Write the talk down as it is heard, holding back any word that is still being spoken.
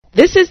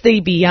This is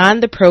the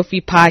Beyond the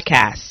Prophy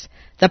podcast,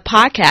 the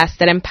podcast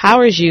that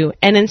empowers you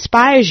and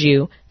inspires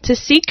you to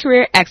seek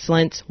career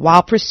excellence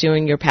while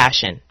pursuing your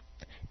passion.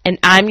 And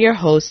I'm your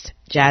host,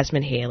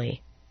 Jasmine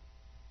Haley.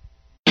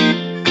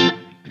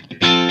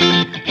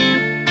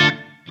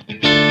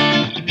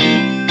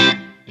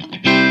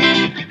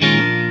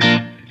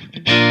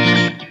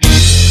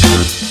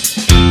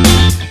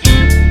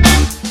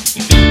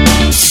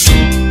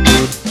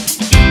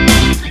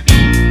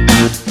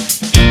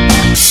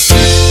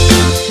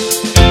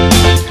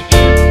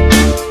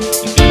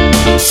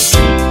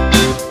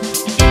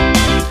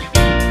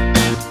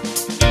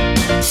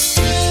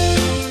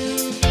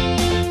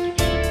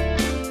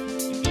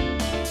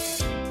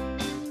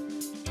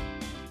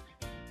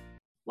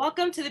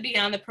 Welcome to the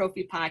Beyond the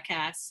Prophy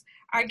podcast.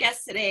 Our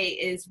guest today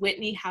is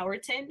Whitney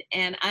Howerton,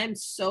 and I'm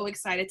so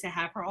excited to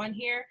have her on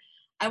here.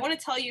 I want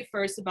to tell you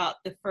first about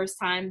the first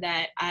time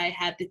that I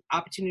had the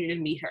opportunity to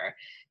meet her.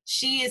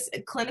 She is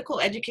a clinical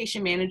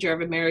education manager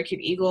of American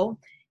Eagle,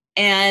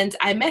 and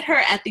I met her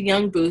at the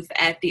Young booth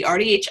at the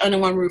RDH Under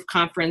One Roof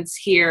conference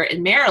here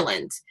in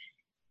Maryland.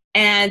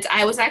 And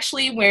I was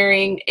actually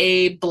wearing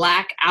a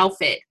black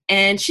outfit,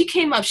 and she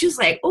came up, she was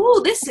like,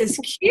 "Oh, this is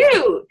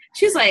cute."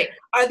 She was like,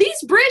 "Are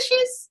these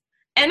breeches?"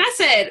 And I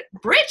said,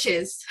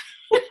 "Breeches?"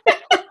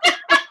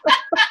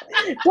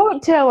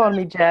 Don't tell on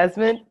me,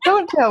 Jasmine.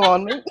 Don't tell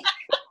on me.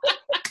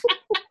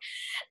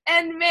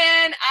 And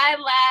man, I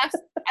laughed.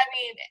 I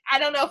mean, I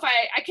don't know if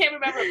I can't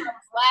remember if I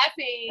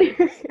was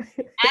laughing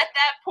at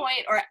that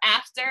point or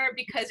after,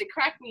 because it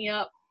cracked me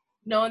up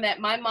knowing that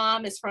my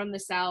mom is from the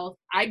South.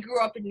 I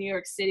grew up in New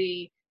York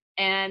City,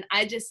 and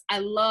I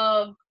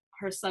love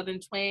her Southern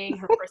twang,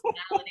 her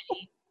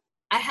personality.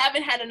 I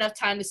haven't had enough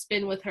time to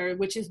spend with her,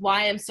 which is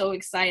why I'm so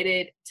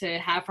excited to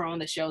have her on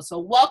the show. So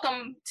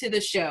welcome to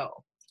the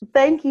show.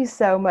 Thank you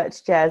so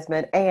much,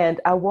 Jasmine. And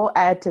I will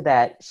add to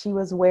that, she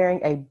was wearing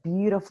a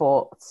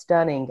beautiful,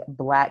 stunning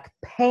black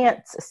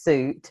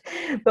pantsuit.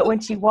 But when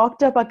she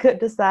walked up, I couldn't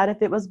decide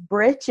if it was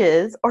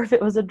breeches or if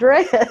it was a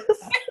dress.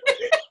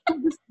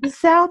 The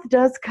South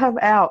does come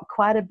out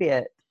quite a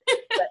bit.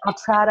 But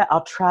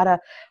I'll try to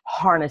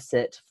harness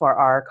it for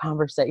our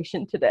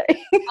conversation today.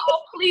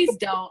 Oh, please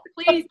don't.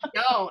 Please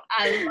don't.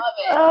 I love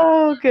it.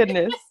 Oh,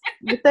 goodness.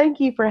 Thank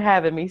you for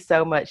having me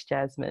so much,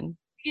 Jasmine.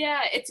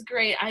 Yeah, it's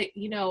great.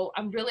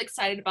 I'm really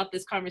excited about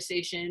this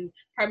conversation,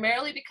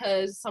 primarily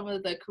because some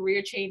of the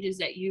career changes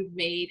that you've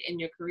made in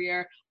your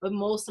career, but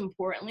most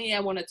importantly, I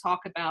want to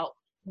talk about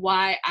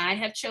why I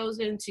have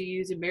chosen to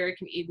use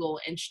American Eagle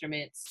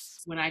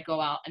instruments when I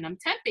go out and I'm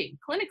temping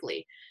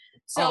clinically.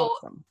 So,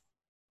 Awesome.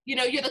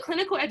 You're the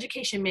clinical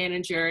education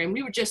manager, and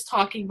we were just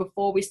talking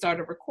before we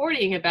started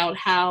recording about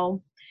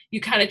how you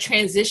kind of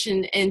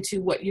transitioned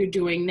into what you're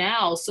doing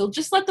now. So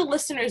just let the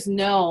listeners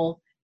know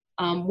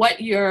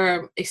what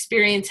your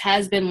experience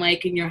has been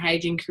like in your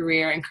hygiene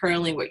career and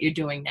currently what you're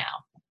doing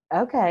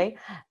now. Okay.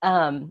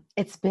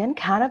 It's been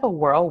kind of a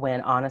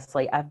whirlwind,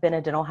 honestly. I've been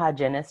a dental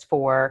hygienist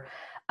for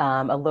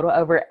a little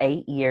over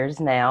 8 years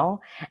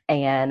now.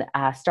 And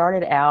I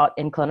started out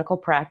in clinical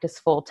practice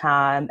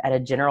full-time at a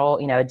general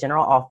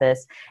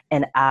office,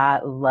 and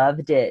I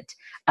loved it.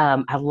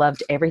 I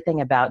loved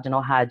everything about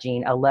dental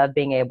hygiene. I love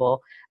being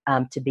able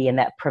to be in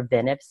that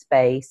preventive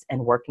space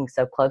and working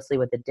so closely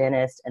with the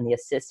dentist and the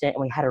assistant.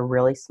 And we had a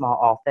really small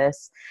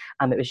office.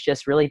 It was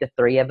just really the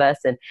three of us.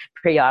 And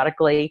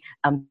periodically,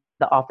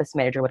 the office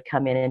manager would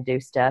come in and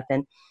do stuff.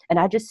 And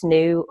I just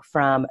knew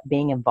from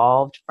being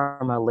involved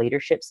from a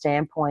leadership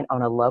standpoint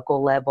on a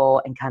local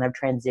level and kind of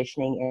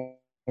transitioning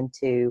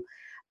into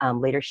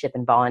leadership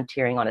and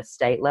volunteering on a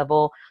state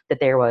level, that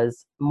there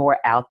was more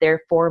out there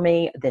for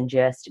me than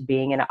just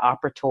being in an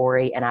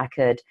operatory. And I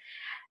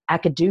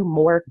could do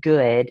more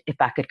good if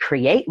I could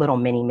create little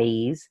mini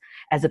me's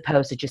as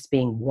opposed to just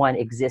being one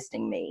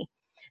existing me.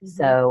 Mm-hmm.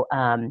 So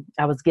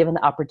I was given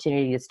the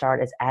opportunity to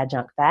start as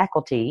adjunct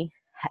faculty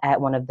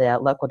at one of the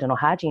local dental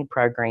hygiene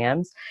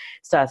programs.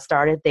 So I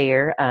started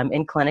there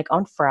in clinic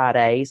on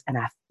Fridays, and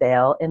I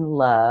fell in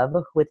love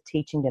with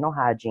teaching dental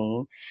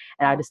hygiene.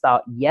 And I just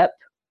thought, yep,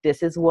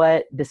 this is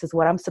what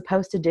I'm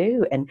supposed to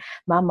do. And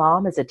my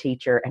mom is a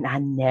teacher, and I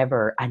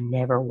never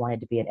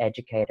wanted to be an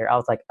educator. I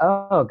was like,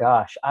 oh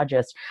gosh, I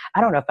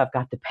don't know if I've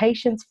got the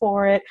patience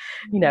for it.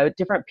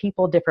 Different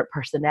people, different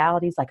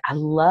personalities. Like, I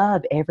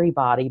love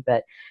everybody,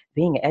 but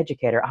being an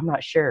educator, I'm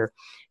not sure.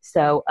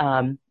 So,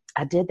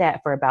 I did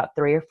that for about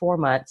 3 or 4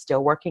 months,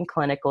 still working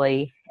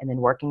clinically and then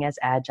working as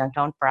adjunct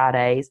on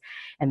Fridays.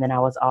 And then I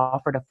was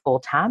offered a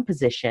full-time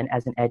position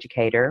as an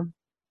educator.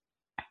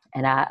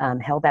 And I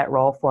held that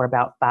role for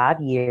about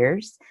 5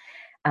 years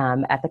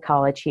at the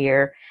college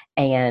here.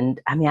 And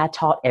I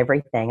taught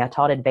everything. I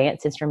taught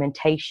advanced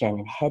instrumentation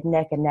and head and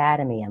neck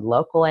anatomy and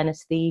local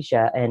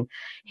anesthesia and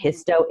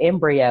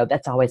histo-embryo.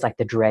 That's always like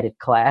the dreaded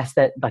class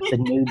that like the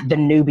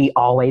newbie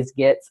always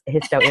gets,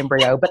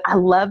 histo-embryo. But I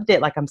loved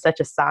it. Like, I'm such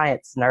a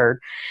science nerd.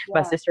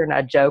 Yeah. My sister and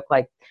I joke,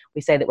 like,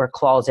 we say that we're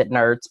closet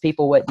nerds.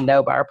 People wouldn't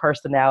know by our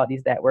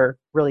personalities that we're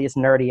really as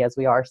nerdy as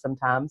we are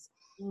sometimes.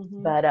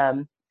 Mm-hmm. But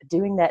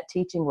doing that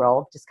teaching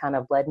role just kind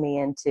of led me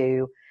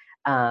into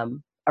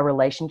a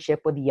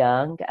relationship with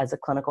Young as a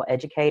clinical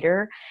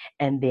educator.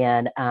 And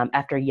then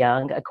after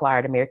Young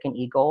acquired American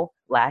Eagle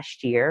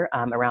last year,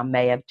 around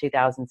May of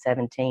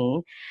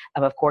 2017,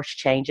 of course,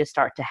 changes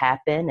start to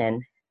happen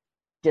and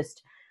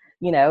just,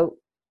 you know,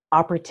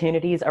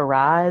 opportunities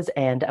arise.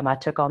 And I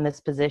took on this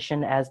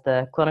position as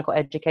the clinical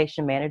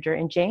education manager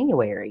in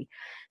January.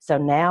 So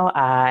now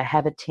I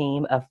have a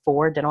team of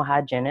 4 dental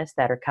hygienists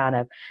that are kind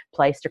of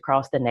placed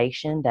across the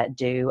nation that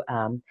do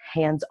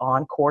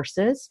hands-on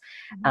courses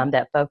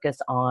that focus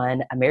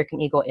on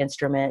American Eagle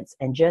instruments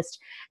and just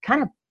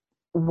kind of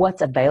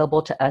what's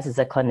available to us as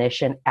a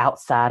clinician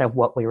outside of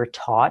what we were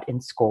taught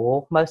in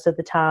school most of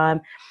the time.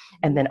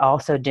 And then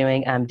also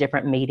doing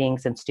different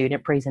meetings and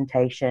student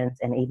presentations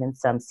and even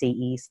some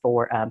CEs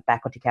for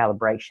faculty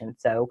calibration.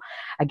 So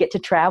I get to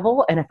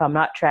travel, and if I'm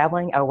not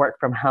traveling, I work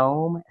from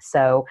home.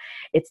 So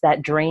it's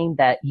that dream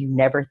that you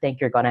never think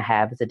you're going to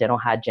have as a dental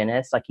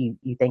hygienist. Like you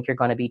think you're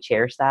going to be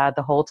chairside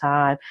the whole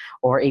time,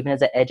 or even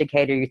as an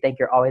educator, you think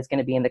you're always going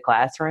to be in the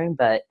classroom.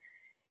 But,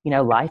 you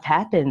know, life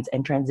happens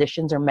and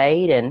transitions are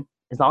made, and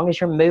as long as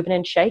you're moving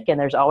and shaking,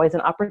 there's always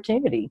an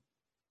opportunity.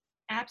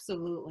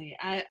 Absolutely.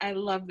 I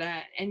love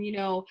that. And, you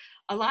know,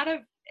 a lot of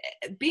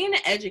being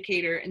an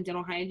educator in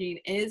dental hygiene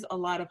is a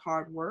lot of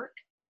hard work.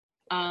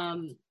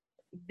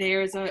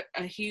 There's a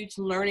huge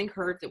learning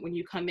curve that when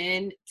you come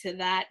in to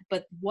that,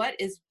 but what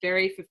is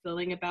very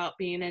fulfilling about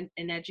being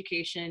in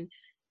education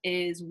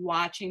is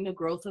watching the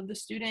growth of the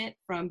student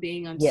from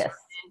being uncertain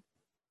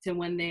to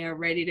when they are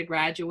ready to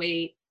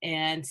graduate,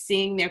 and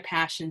seeing their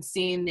passion,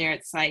 seeing their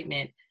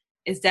excitement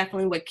is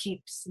definitely what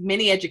keeps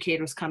many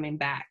educators coming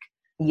back.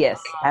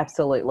 Yes,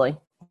 absolutely.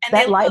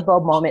 That light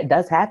bulb moment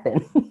does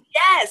happen.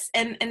 Yes,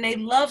 and they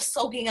love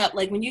soaking up,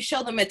 like when you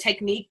show them a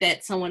technique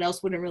that someone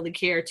else wouldn't really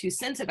care 2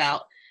 cents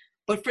about,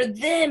 but for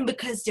them,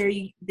 because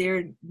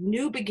they're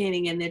new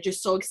beginning and they're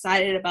just so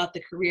excited about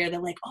the career,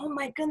 they're like, oh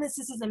my goodness,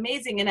 this is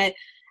amazing. And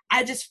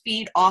I just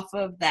feed off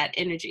of that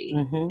energy.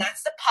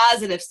 That's the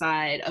positive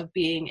side of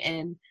being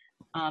in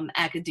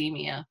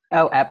academia.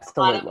 Oh,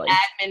 absolutely. A lot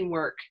of admin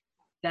work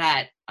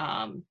that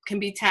can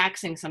be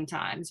taxing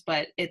sometimes,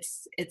 but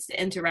it's the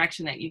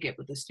interaction that you get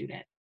with the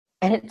student.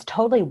 And it's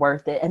totally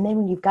worth it. And then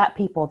when you've got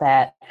people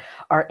that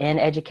are in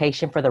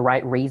education for the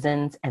right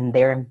reasons, and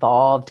they're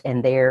involved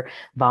and they're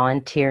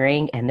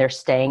volunteering and they're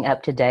staying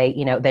up to date,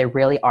 you know, they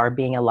really are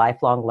being a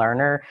lifelong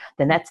learner,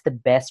 then that's the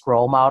best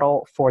role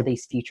model for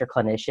these future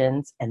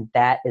clinicians. And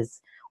that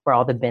is where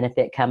all the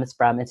benefit comes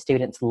from. And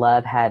students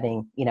love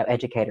having, you know,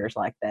 educators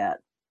like that.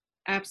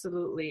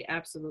 Absolutely.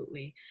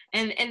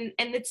 And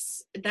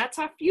that's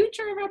our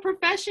future of our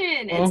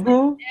profession.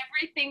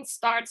 Everything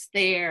starts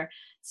there.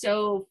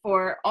 So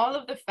for all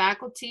of the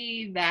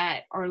faculty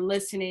that are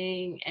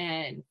listening,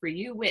 and for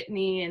you,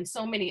 Whitney, and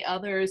so many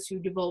others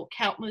who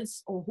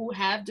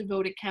have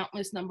devoted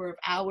countless number of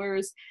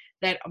hours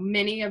that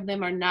many of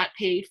them are not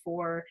paid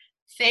for,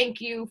 thank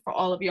you for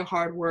all of your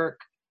hard work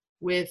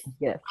with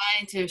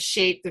trying to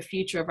shape the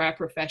future of our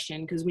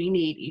profession, because we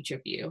need each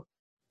of you.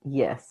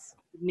 Yes.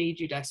 Need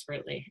you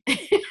desperately.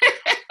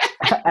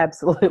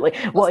 Absolutely.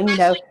 Well, you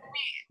know,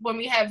 when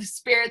we have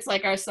spirits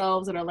like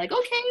ourselves that are like,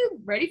 okay,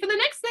 ready for the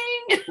next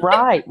thing.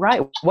 Right.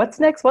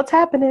 What's next? What's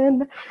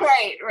happening?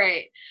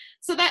 Right.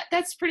 So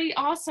that's pretty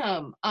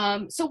awesome.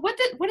 So what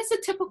is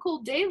a typical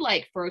day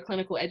like for a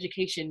clinical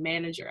education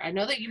manager? I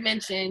know that you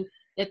mentioned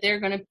that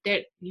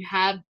you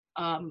have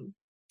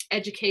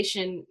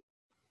education.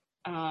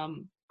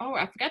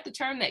 I forgot the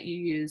term that you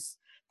use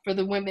for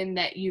the women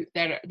that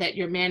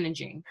you're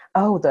managing.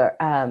 Oh,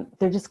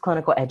 they're just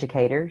clinical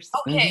educators.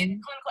 Okay,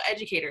 clinical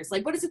educators.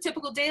 Like, what is a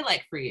typical day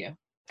like for you?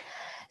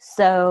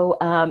 So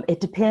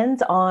it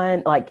depends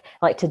on like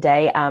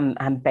today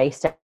I'm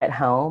based at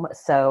home,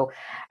 so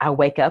I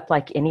wake up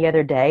like any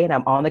other day, and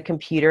I'm on the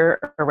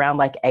computer around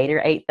like 8 or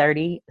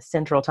 8:30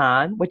 Central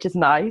Time, which is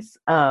nice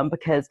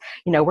because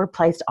you know we're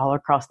placed all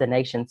across the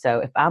nation. So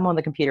if I'm on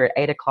the computer at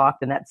 8 o'clock,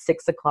 then that's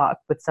 6 o'clock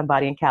with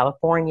somebody in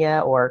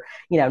California, or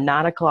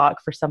 9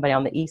 o'clock for somebody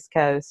on the East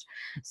Coast.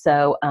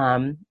 So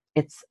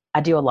I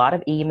do a lot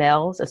of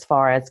emails as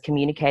far as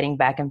communicating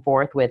back and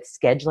forth with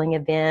scheduling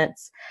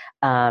events,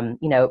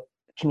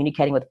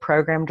 communicating with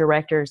program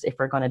directors if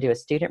we're going to do a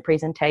student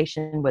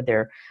presentation with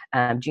their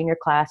junior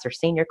class or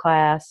senior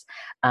class.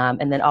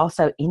 And then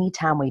also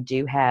anytime we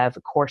do have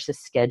courses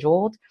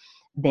scheduled,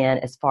 then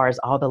as far as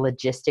all the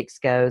logistics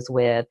goes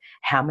with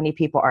how many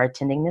people are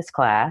attending this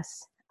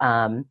class,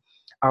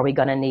 are we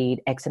going to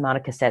need X amount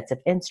of cassettes of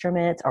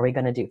instruments? Are we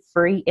going to do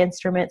free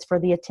instruments for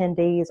the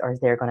attendees? Or is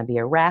there going to be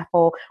a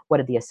raffle? What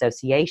did the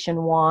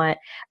association want?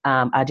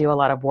 I do a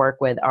lot of work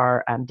with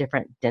our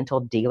different dental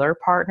dealer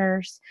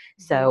partners.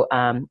 So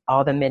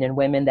all the men and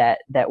women that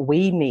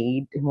we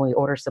need when we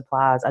order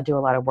supplies, I do a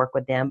lot of work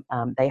with them.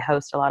 They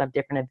host a lot of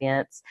different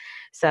events.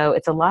 So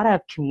it's a lot of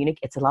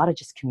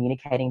just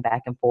communicating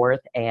back and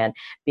forth and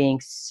being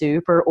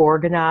super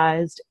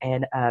organized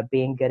and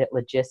being good at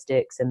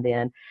logistics, and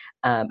then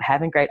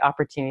having great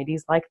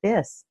opportunities like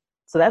this.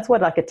 So that's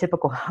what like a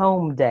typical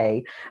home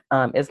day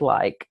is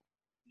like.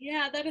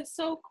 Yeah, that is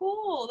so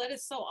cool. That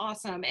is so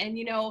awesome. And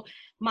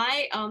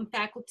my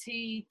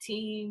faculty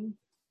team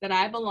that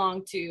I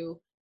belong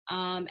to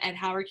at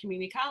Howard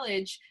Community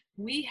College,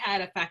 we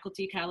had a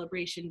faculty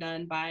calibration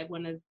done by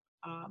one of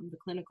the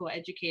clinical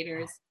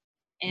educators,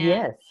 and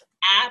Yes.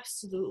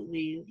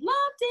 absolutely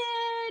loved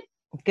it.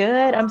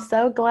 Good. I'm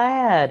so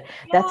glad.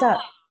 That's Yeah. a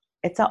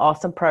it's an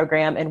awesome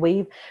program, and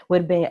we've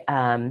would be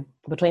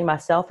between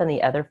myself and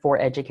the other four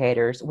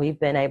educators, we've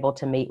been able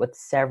to meet with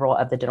several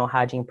of the dental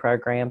hygiene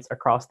programs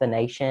across the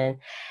nation,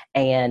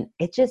 and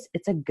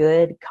it's a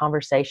good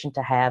conversation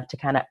to have to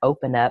kind of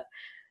open up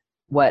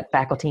what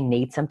faculty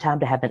need sometimes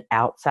to have an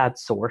outside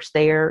source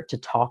there to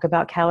talk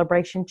about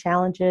calibration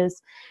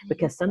challenges,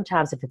 because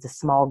sometimes if it's a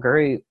small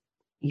group,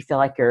 you feel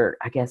like you're,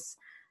 I guess,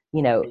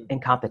 in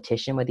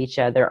competition with each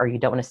other, or you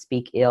don't want to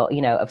speak ill,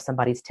 of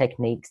somebody's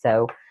technique.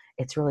 So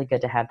it's really good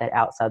to have that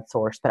outside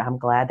source. But I'm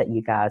glad that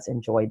you guys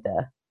enjoyed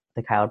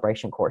the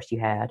calibration course you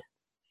had.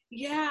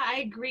 Yeah,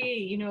 I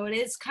agree. It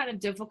is kind of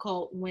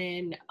difficult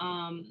when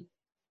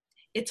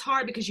it's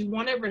hard because you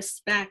want to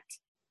respect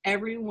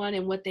everyone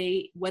and what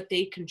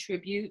they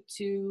contribute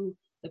to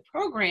the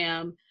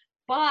program,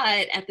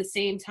 but at the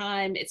same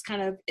time it's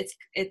kind of it's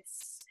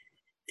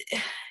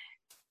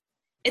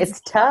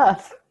It's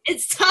tough.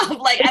 it's tough.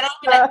 Like, I It's don't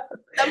even, tough.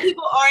 some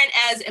people aren't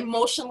as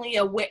emotionally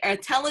aware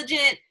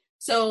intelligent,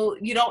 so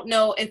you don't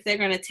know if they're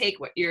going to take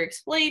what you're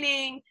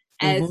explaining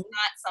as Hmm.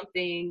 not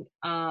something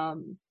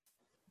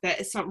that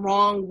is something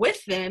wrong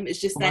with them. It's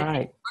just that, hey,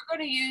 Right. we're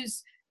going to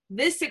use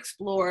this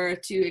explorer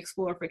to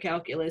explore for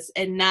calculus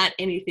and not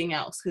anything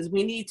else, because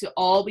we need to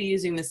all be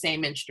using the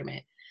same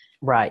instrument.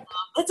 Right.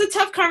 It's a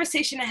tough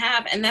conversation to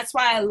have, and that's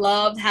why I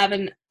loved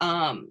having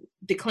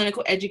the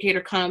clinical educator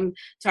come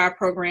to our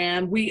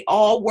program. We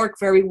all work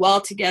very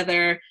well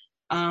together.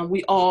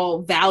 We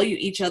all value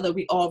each other.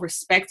 We all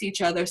respect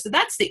each other. So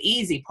that's the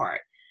easy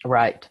part.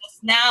 Right.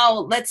 Now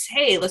let's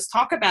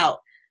talk about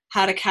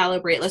how to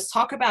calibrate. Let's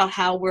talk about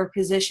how we're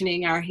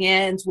positioning our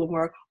hands when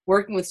we're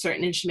working with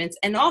certain instruments.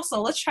 And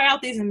also let's try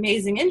out these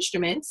amazing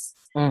instruments,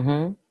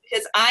 Hmm.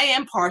 because I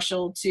am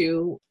partial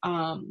to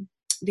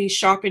these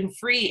sharpen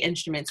free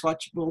instruments,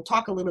 which we'll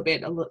talk a little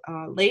bit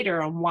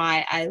later on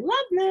why I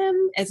love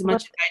them as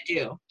much as I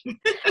do.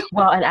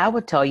 Well, and I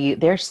would tell you,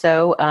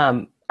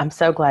 I'm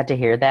so glad to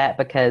hear that,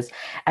 because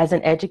as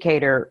an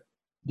educator,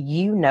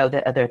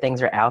 that other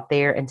things are out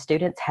there, and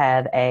students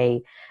have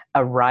a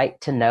right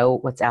to know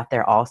what's out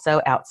there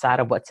also outside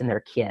of what's in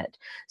their kit.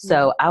 Mhm.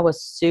 So I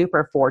was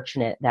super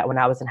fortunate that when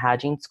I was in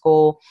hygiene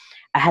school,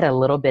 I had a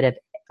little bit of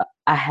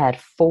I had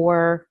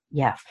four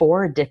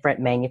different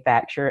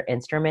manufacturer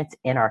instruments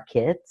in our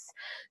kits.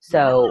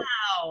 So it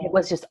Wow.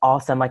 was just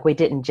awesome. Like, we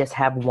didn't just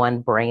have one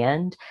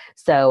brand.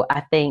 So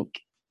I think,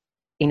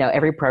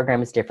 every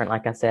program is different,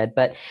 like I said,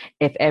 but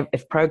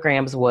if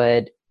programs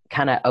would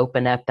kind of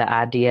open up the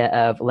idea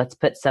of, let's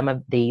put some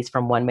of these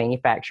from one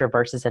manufacturer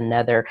versus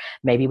another,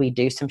 maybe we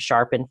do some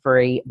sharpen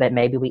free, but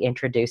maybe we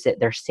introduce it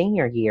their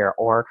senior year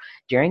or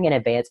during an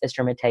advanced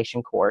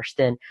instrumentation course,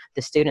 then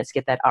the students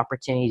get that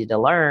opportunity to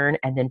learn,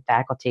 and then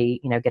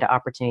faculty, get an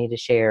opportunity to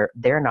share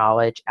their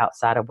knowledge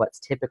outside of what's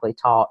typically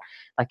taught,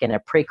 like in a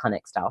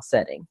preclinic style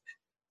setting.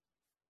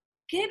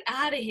 Get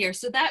out of here.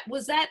 So that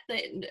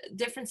the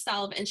different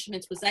style of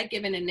instruments, was that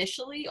given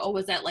initially, or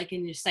was that like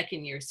in your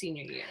second year,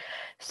 senior year?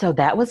 So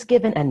that was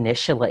given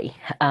initially.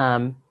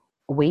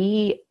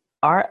 We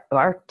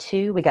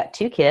we got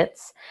two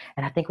kits,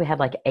 and I think we had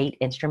like 8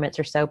 instruments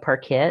or so per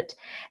kit.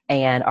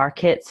 And our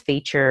kits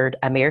featured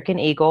American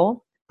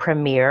Eagle,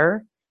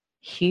 Premier,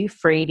 Hugh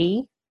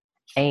Freedy,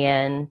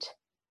 and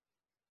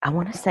I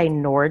want to say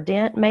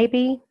Nordent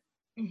maybe.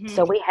 Hmm.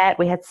 So we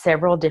had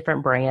several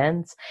different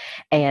brands,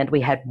 and we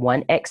had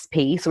one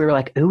XP. So we were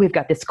like, "Ooh, we've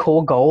got this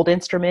cool gold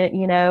instrument,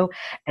 And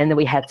then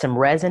we had some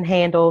resin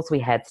handles, we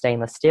had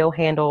stainless steel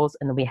handles,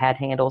 and then we had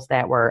handles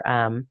that were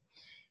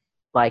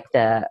like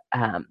the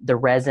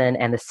resin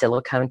and the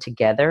silicone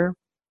together.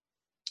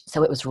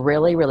 So it was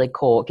really, really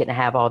cool getting to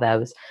have all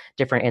those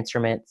different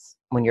instruments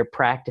when you're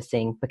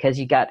practicing, because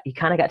you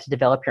kind of got to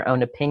develop your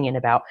own opinion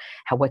about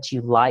what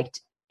you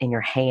liked in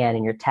your hand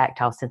and your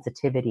tactile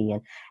sensitivity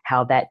and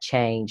how that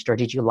changed, or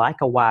did you like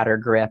a wider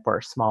grip or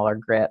a smaller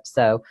grip.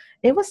 So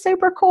it was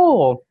super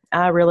cool.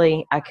 I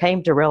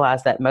came to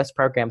realize that most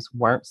programs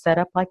weren't set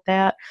up like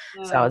that.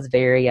 So I Wow. was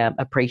very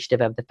appreciative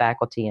of the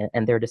faculty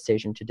and their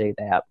decision to do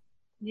that.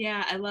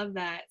 Yeah, I love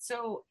that.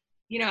 So,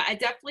 I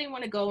definitely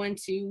want to go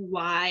into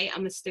why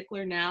I'm a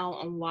stickler now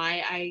on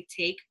why I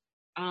take.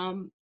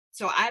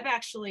 So I've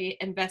actually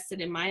invested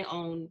in my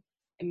own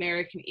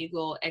American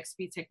Eagle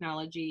XP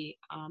technology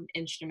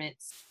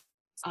instruments.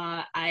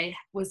 I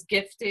was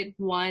gifted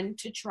one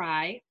to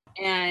try,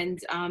 and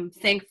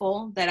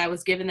thankful that I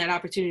was given that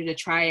opportunity to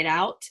try it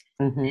out.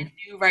 Hmm. And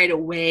knew right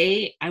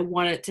away I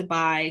wanted to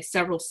buy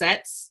several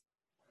sets,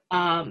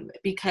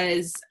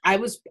 because I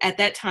was at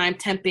that time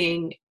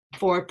temping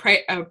for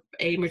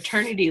a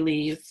maternity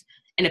leave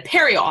in a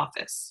peri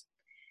office.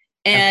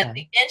 And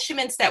Okay. the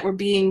instruments that were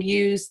being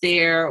used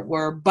there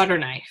were butter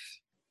knife.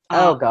 Um,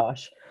 Oh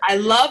gosh. I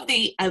love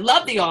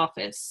the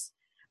office,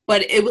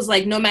 but it was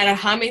like no matter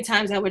how many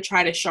times I would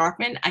try to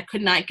sharpen, I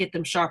could not get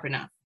them sharp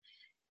enough.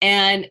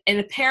 And in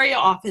a perio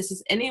office, if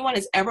anyone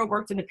has ever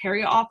worked in a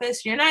perio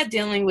office, you're not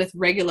dealing with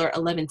regular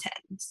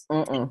 1110s.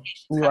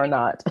 You are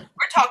not.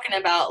 We're talking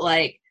about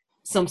like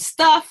some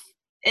stuff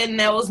in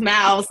those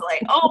mouths,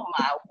 like, oh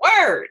my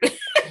word.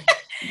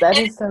 That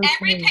is so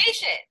every true.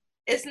 patient.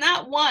 It's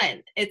not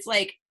one. It's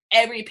like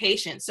every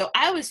patient. So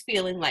I was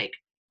feeling like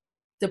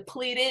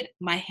depleted.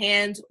 My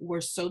hands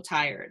were so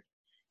tired.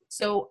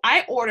 So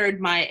I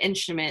ordered my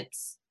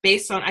instruments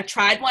based on, I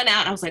tried one out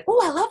and I was like,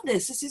 oh, I love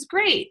this. This is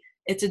great.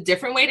 It's a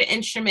different way to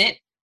instrument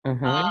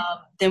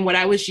than what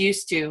I was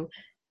used to.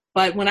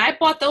 But when I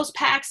bought those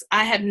packs,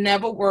 I have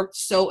never worked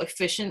so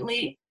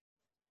efficiently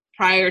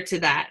prior to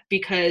that,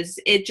 because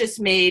it just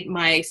made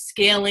my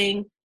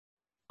scaling,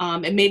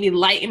 it made me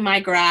lighten my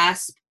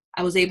grasp.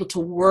 I was able to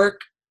work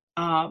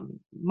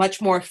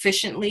much more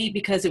efficiently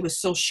because it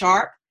was so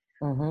sharp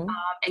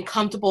and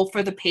comfortable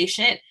for the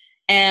patient.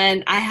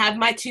 And I have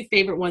my two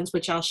favorite ones,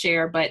 which I'll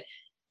share, but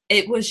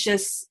it was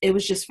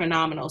just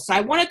phenomenal. So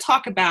I want to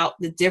talk about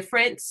the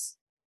difference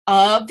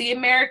of the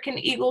American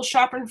Eagle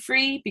Sharpen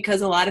Free,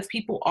 because a lot of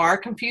people are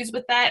confused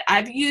with that.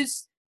 I've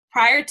used,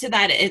 prior to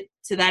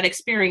that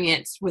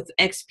experience with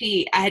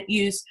XP, I had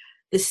used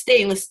the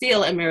stainless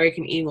steel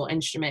American Eagle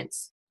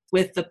instruments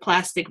with the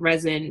plastic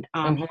resin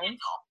handle.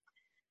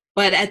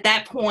 But at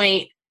that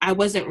point, I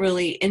wasn't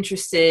really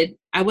interested.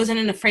 I wasn't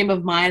in the frame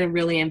of mind of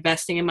really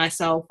investing in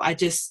myself. I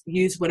just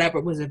used whatever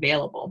was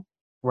available.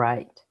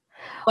 Right.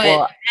 But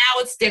now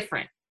it's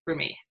different for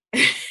me.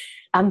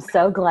 I'm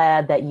so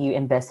glad that you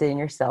invested in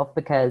yourself,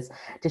 because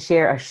to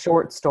share a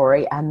short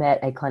story, I met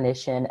a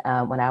clinician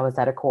when I was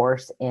at a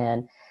course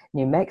in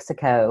New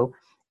Mexico,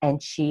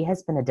 and she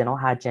has been a dental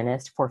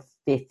hygienist for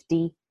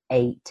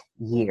 58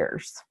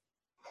 years.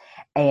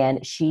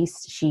 And she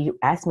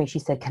asked me, she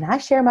said, can I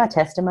share my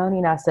testimony?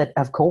 And I said,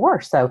 of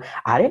course. So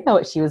I didn't know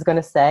what she was going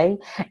to say.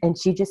 And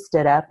she just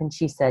stood up and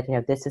she said,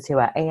 this is who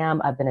I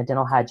am. I've been a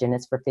dental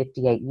hygienist for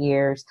 58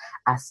 years.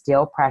 I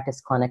still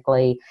practice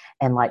clinically.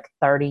 And like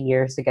 30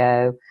 years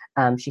ago,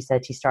 she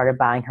said she started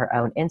buying her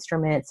own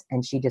instruments,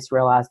 and she just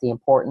realized the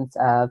importance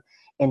of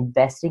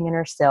investing in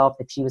herself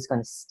if she was going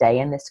to stay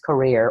in this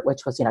career,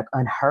 which was,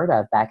 unheard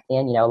of back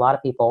then. A lot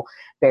of people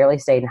barely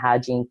stayed in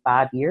hygiene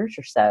 5 years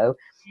or so.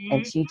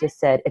 And she just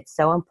said, it's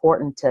so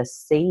important to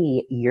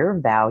see your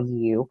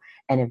value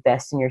and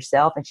invest in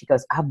yourself. And she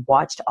goes, I've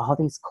watched all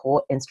these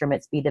cool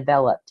instruments be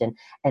developed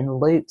and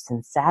loops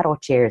and saddle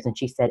chairs. And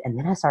she said, and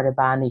then I started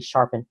buying these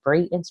Sharpen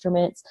Free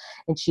instruments.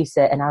 And she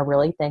said, and I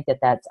really think that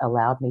that's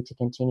allowed me to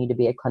continue to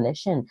be a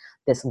clinician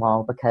this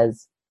long,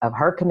 because of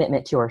her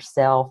commitment to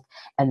herself,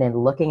 and then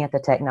looking at the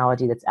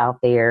technology that's out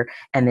there,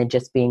 and then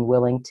just being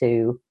willing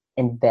to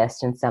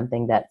invest in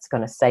something that's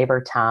going to save her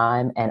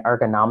time and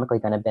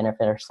ergonomically going to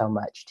benefit her so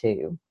much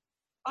too.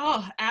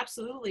 Oh,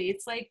 absolutely.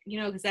 It's like,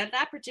 because at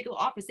that particular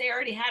office, they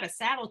already had a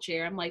saddle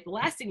chair. I'm like, the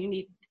last thing you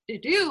need to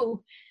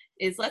do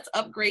is let's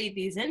upgrade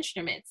these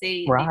instruments.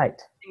 They a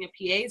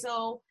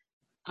piezo.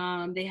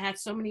 They had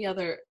so many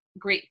other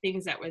great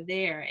things that were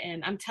there.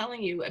 And I'm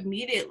telling you,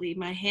 immediately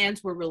my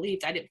hands were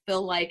relieved. I didn't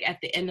feel like at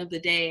the end of the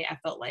day, I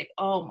felt like,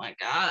 oh my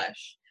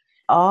gosh.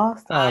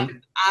 Awesome.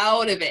 I'm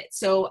out of it.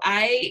 So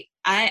I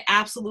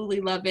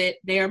absolutely love it.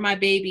 They are my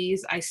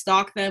babies. I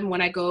stalk them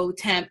when I go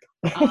temp.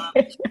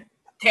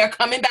 They're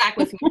coming back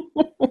with me.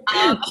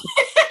 I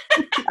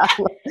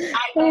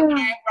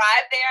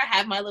arrive there,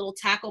 have my little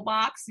tackle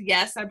box.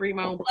 Yes, I bring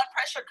my own blood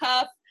pressure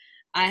cuff.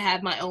 I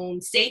have my own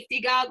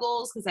safety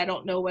goggles, because I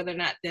don't know whether or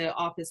not the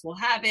office will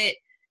have it.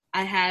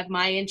 I have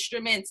my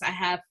instruments. I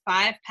have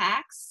 5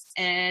 packs,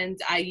 and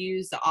I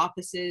use the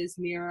office's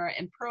mirror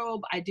and probe.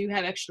 I do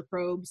have extra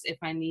probes if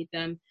I need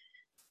them.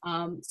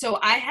 So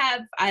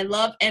I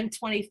love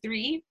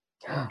M23,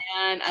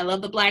 and I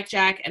love the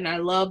Blackjack, and I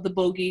love the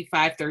Bogey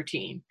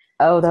 513.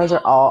 Oh, those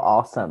are all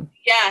awesome.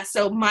 Yeah,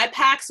 so my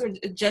packs are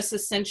just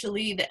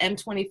essentially the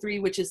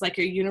M23, which is like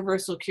your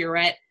universal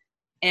curette,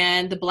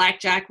 and the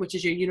Blackjack, which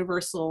is your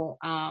universal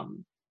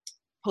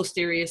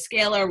posterior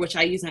scaler, which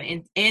I use on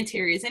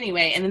anteriors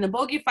anyway. And then the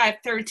Bogey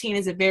 513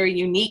 is a very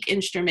unique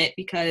instrument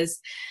because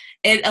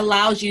it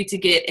allows you to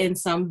get in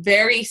some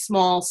very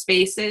small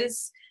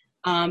spaces.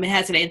 It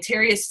has an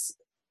anterior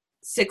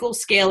sickle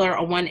scaler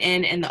on one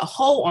end and a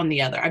hole on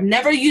the other. I've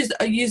never used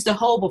a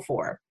hole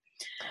before.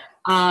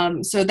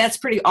 So that's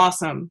pretty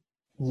awesome.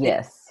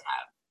 Yes.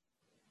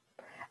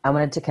 Can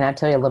I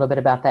tell you a little bit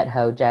about that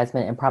hoe,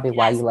 Jasmine, and probably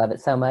why you love it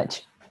so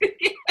much?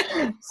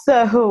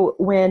 So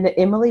when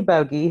Emily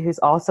Bogey, who's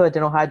also a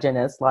dental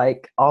hygienist,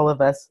 like all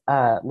of us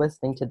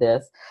listening to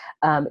this,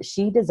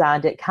 she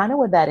designed it kind of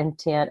with that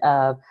intent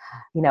of,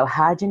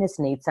 hygienists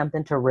need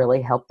something to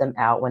really help them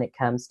out when it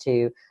comes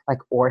to like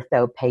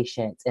ortho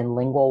patients and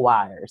lingual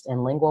wires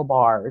and lingual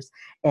bars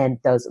and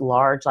those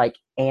large like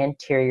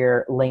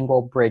anterior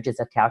lingual bridges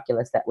of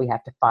calculus that we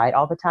have to fight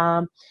all the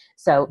time.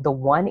 So the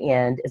one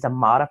end is a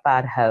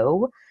modified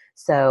hoe.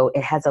 So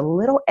it has a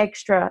little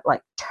extra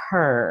like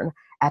turn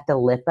at the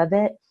lip of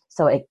it.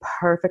 So it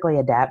perfectly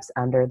adapts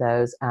under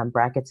those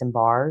brackets and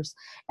bars.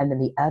 And then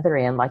the other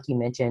end, like you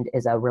mentioned,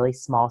 is a really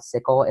small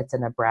sickle. It's a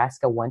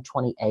Nebraska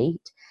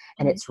 128,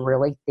 and Mhm. it's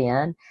really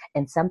thin.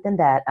 And something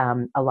that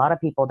a lot of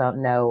people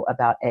don't know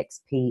about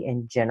XP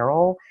in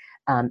general,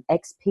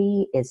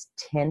 XP is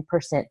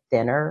 10%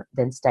 thinner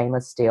than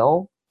stainless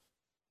steel.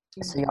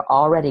 So Mhm. you're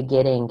already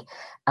getting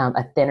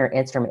a thinner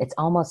instrument. It's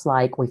almost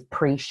like we've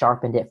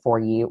pre-sharpened it for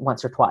you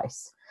once or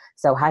twice.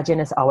 So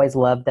hygienists always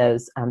love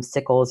those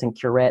sickles and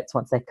curettes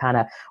once they've kind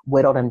of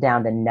whittled them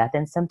down to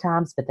nothing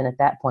sometimes. But then at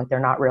that point, they're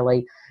not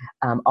really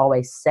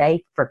always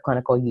safe for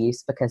clinical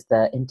use because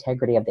the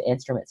integrity of the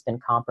instrument's been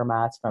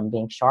compromised from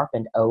being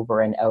sharpened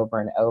over and over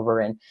and over,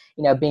 and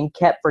being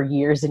kept for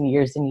years and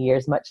years and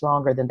years, much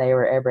longer than they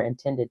were ever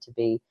intended to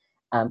be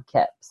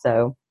kept.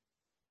 So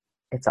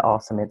it's an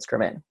awesome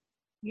instrument.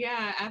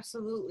 Yeah,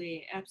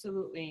 absolutely,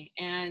 absolutely.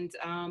 And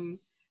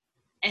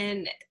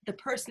the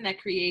person that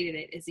created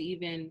it is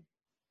even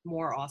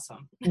more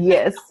awesome.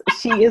 Yes,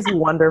 she is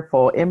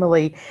wonderful.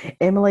 Emily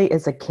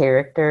is a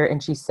character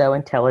and she's so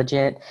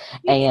intelligent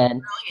He is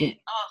and brilliant.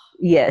 Oh,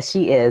 yeah,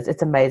 she is.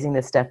 It's amazing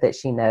the stuff that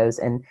she knows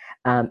and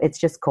it's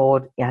just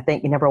cool. I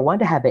think number one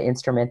to have an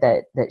instrument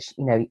that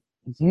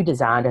you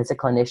designed as a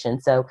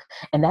clinician. So,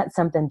 and that's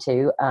something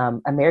too.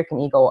 American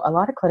Eagle, a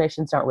lot of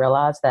clinicians don't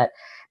realize that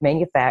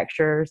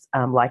manufacturers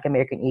like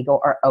American Eagle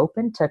are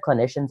open to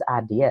clinicians'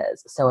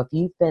 ideas. So if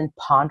you've been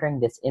pondering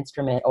this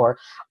instrument or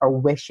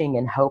wishing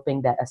and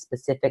hoping that a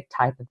specific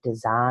type of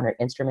design or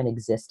instrument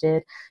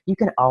existed, you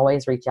can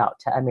always reach out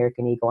to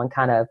American Eagle and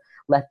kind of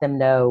let them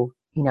know,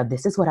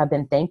 this is what I've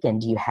been thinking.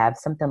 Do you have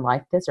something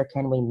like this or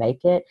can we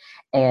make it?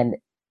 And,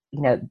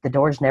 the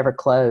doors never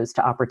close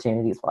to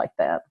opportunities like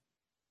that.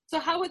 so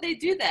how would they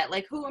do that?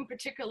 Like, who in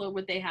particular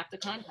would they have to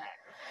contact?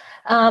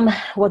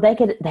 Well, they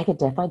could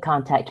definitely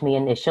contact me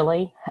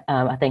initially.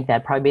 I think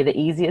that'd probably be the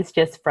easiest,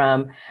 just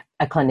from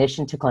a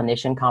clinician to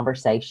clinician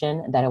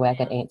conversation. That way, I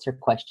could answer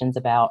questions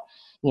about,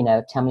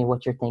 tell me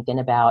what you're thinking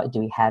about. Do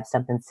we have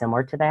something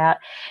similar to that?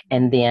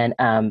 And then,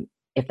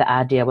 if the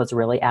idea was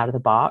really out of the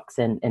box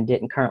and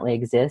didn't currently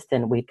exist,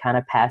 then we'd kind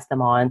of pass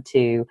them on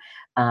to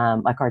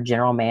like our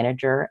general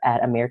manager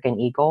at American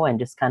Eagle, and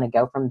just kind of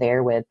go from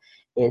there with,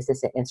 is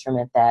this an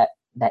instrument that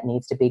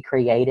needs to be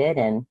created,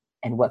 and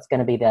what's going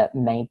to be the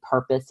main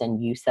purpose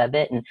and use of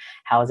it, and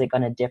how is it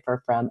going to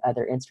differ from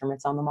other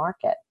instruments on the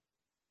market.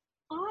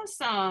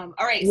 Awesome.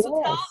 All right.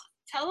 So Yes.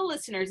 tell the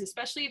listeners,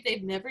 especially if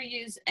they've never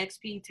used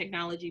XP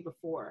technology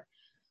before,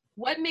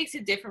 what makes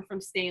it different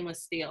from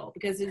stainless steel?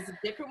 Because it's a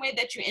different way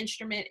that you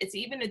instrument. It's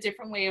even a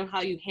different way of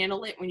how you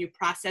handle it when you're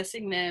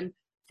processing them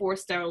for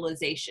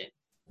sterilization.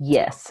 So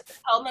Yes.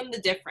 tell them the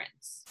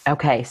difference.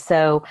 Okay,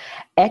 so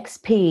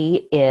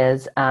XP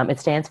it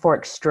stands for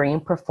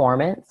Extreme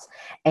Performance.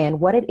 And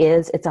what it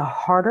is, it's a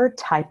harder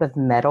type of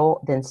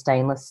metal than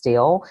stainless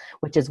steel,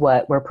 which is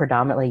what we're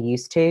predominantly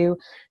used to.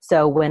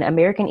 So when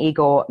American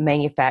Eagle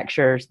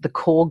manufactures the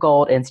Cool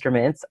Gold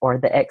instruments or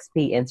the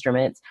XP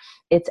instruments,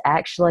 it's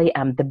actually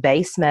the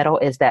base metal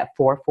is that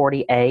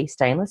 440A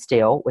stainless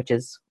steel, which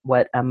is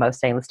what most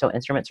stainless steel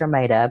instruments are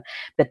made of.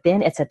 But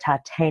then it's a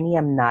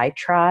titanium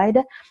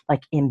nitride,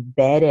 like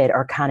embedded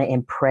or kind of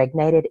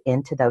impregnated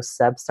into those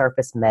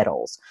subsurface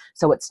metals.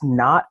 So it's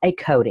not a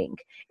coating.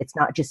 It's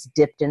not just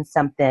dipped in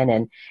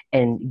something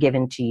and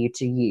given to you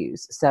to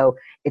use. So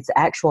it's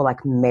actual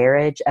like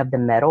marriage of the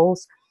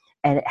metals.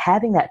 And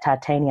having that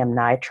titanium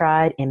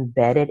nitride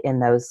embedded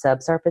in those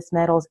subsurface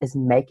metals is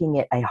making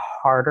it a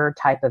harder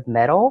type of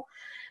metal.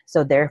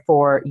 So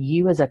therefore,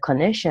 you as a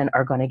clinician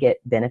are going to get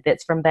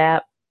benefits from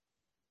that.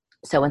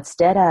 So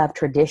instead of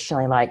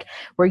traditionally, like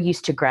we're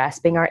used to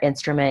grasping our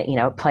instrument,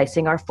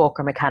 placing our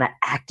fulcrum and kind of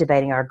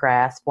activating our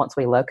grasp once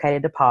we locate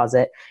a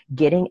deposit,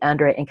 getting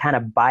under it and kind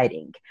of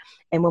biting.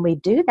 And when we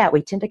do that,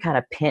 we tend to kind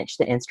of pinch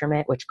the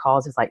instrument, which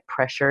causes like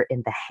pressure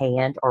in the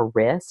hand or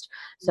wrist.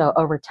 So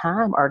over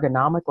time,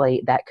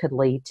 ergonomically, that could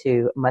lead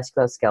to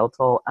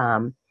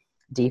musculoskeletal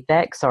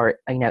defects or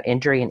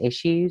injury and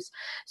issues.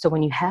 So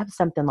when you have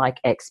something like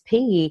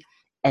XP,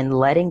 and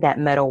letting that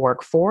metal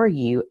work for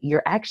you,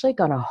 you're actually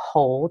going to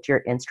hold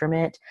your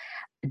instrument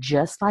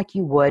just like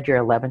you would your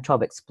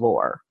 1112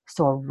 Explorer.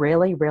 So a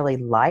really, really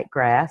light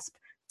grasp,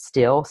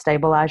 still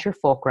stabilize your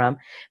fulcrum,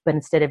 but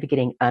instead of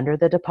getting under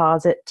the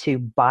deposit to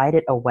bite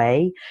it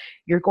away,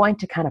 you're going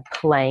to kind of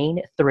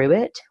plane through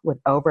it with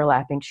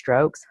overlapping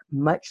strokes,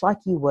 much like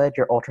you would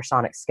your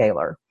ultrasonic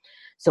scaler.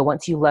 So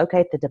once you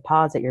locate the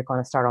deposit, you're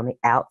going to start on the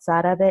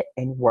outside of it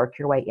and work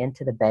your way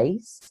into the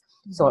base.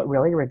 So it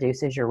really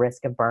reduces your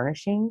risk of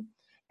burnishing.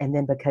 And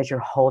then because you're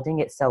holding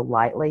it so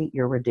lightly,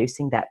 you're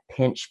reducing that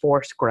pinch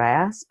force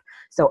grasp.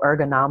 So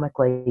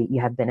ergonomically, you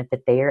have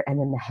benefit there. And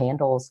then the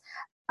handles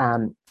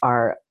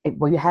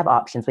you have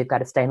options. We've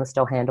got a stainless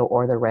steel handle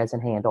or the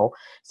resin handle.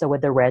 So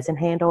with the resin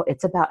handle,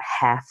 it's about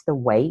half the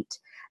weight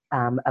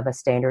of a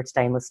standard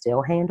stainless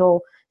steel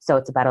handle. So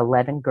it's about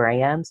 11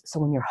 grams. So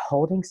when you're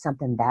holding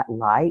something that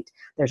light,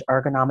 there's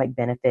ergonomic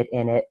benefit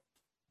in it.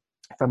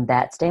 from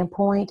that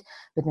standpoint,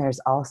 but there's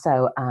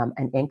also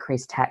an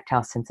increased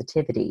tactile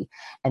sensitivity.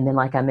 And then,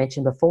 like I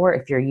mentioned before,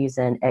 if you're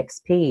using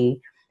XP,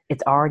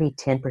 it's already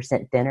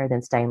 10% thinner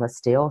than stainless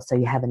steel. So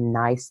you have a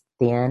nice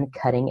thin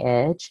cutting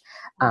edge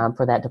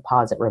for that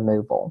deposit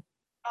removal.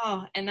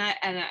 Oh,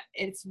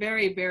 it's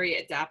very, very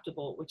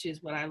adaptable, which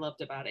is what I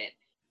loved about it.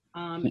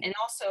 And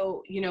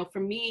also, for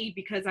me,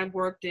 because I've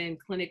worked in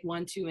clinic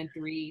 1, 2, and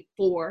 3,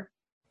 4,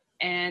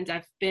 and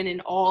I've been in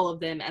all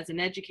of them as an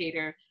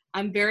educator,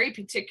 I'm very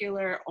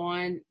particular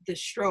on the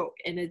stroke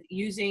and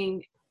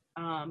using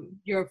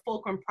your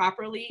fulcrum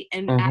properly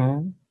and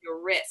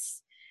your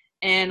wrists.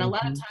 And a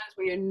lot of times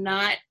when you're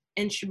not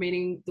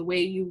instrumenting the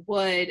way you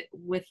would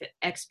with the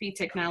XP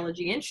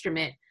technology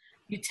instrument,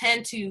 you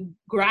tend to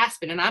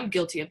grasp it. And I'm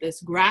guilty of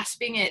this,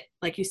 grasping it,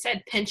 like you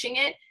said, pinching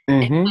it,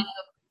 and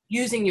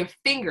using your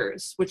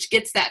fingers, which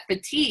gets that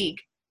fatigue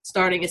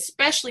starting,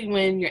 especially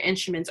when your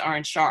instruments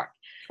aren't sharp.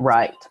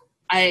 Right. So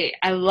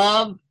I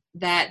love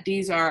that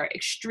these are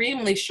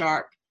extremely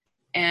sharp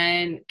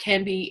and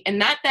can be, and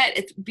not that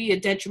it be a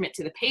detriment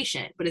to the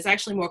patient, but it's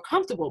actually more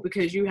comfortable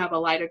because you have a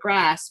lighter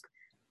grasp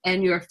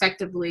and you're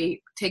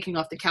effectively taking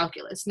off the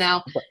calculus.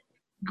 Now,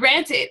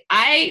 granted,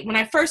 when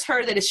I first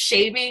heard that it's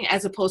shaving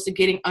as opposed to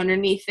getting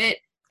underneath it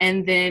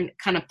and then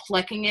kind of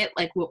plucking it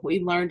like what we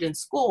learned in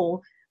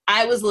school,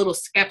 I was a little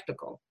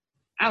skeptical.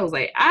 I was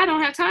like, I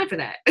don't have time for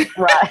that.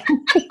 Right.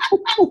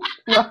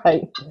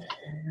 Right.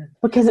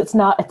 Because it's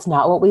not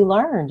what we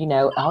learned,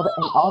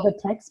 all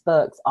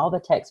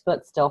the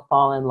textbooks still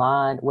fall in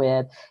line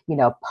with,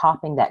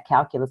 popping that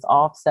calculus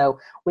off. So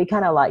we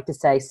kind of like to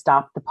say,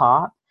 stop the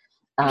pop.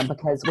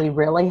 Because we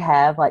really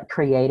have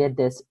created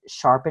this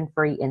sharpen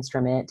free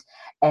instrument,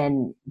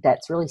 and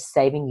that's really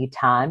saving you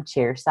time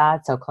chair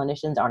side. So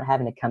clinicians aren't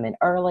having to come in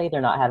early. They're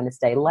not having to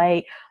stay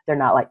late. They're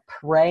not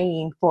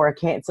praying for a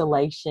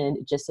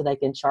cancellation just so they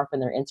can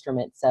sharpen their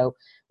instrument. So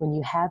when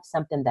you have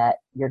something that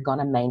you're going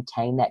to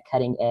maintain that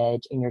cutting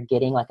edge and you're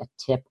getting a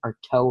tip or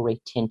toe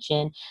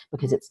retention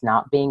because it's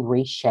not being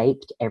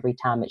reshaped every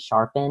time it's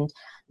sharpened,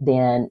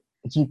 then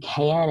you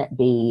can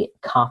be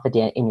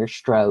confident in your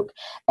stroke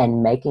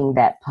and making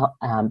that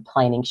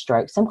planing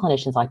stroke. Some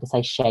clinicians like to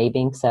say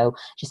shaving, so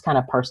just kind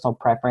of personal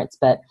preference,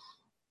 but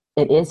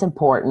it is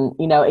important,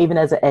 even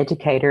as an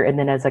educator and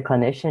then as a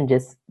clinician,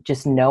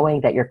 just knowing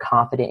that you're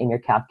confident in your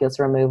calculus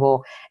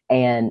removal,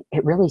 and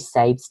it really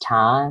saves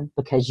time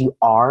because you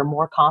are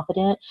more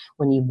confident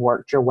when you've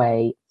worked your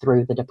way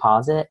through the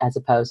deposit as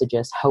opposed to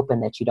just hoping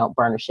that you don't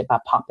burnish it by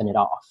popping it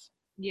off.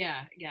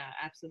 Yeah,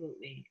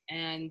 absolutely.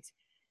 And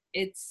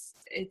it's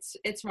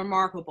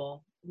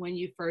remarkable when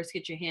you first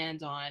get your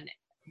hands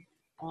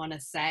on a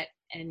set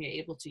and you're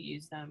able to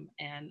use them,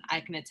 and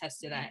I can attest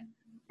to that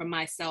from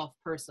myself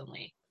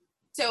personally.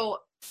 So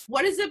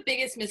what is the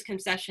biggest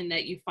misconception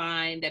that you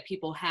find that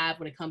people have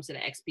when it comes to the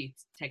XP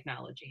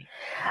technology?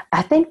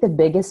 I think the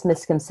biggest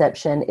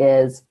misconception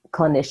is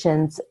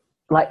clinicians,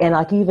 like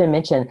you even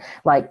mentioned,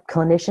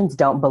 clinicians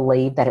don't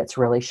believe that it's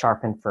really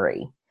sharpen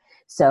free.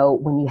 So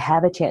when you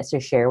have a chance to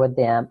share with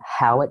them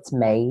how it's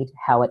made,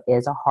 how it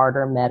is a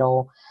harder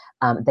metal,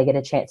 they get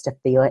a chance to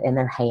feel it in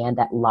their hand,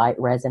 that light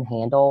resin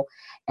handle.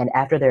 And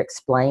after they're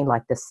explained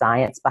the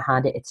science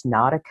behind it, it's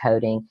not a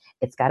coating,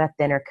 it's got a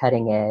thinner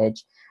cutting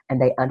edge.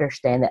 And they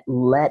understand that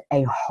let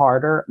a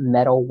harder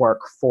metal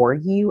work for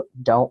you,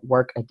 don't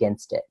work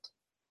against it.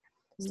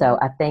 Mm-hmm. So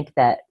I think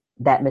that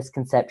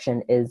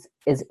misconception is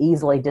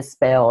easily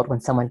dispelled when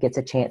someone gets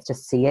a chance to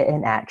see it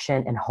in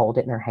action and hold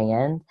it in their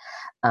hand.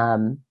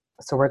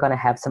 So we're going to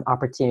have some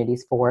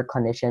opportunities for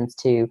clinicians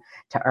to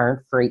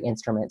earn free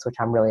instruments, which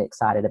I'm really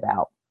excited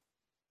about.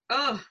 Oh,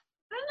 I love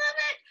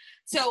it.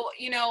 So,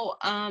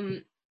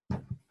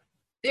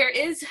 there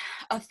is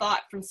a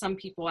thought from some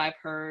people I've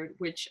heard,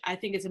 which I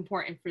think is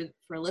important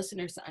for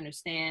listeners to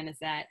understand, is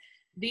that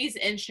these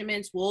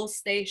instruments will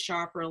stay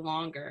sharper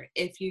longer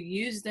if you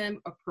use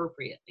them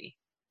appropriately.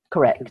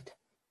 Correct.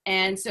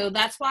 And so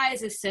that's why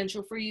it's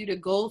essential for you to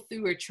go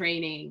through a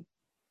training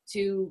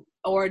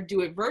or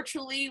do it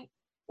virtually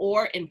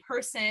or in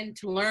person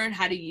to learn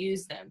how to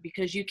use them,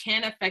 because you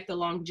can affect the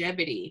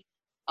longevity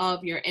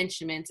of your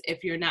instruments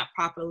if you're not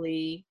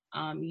properly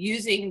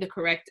using the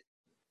correct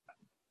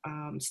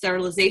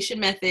sterilization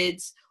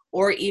methods,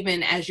 or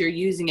even as you're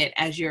using it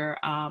as you're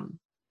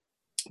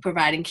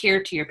providing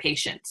care to your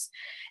patients.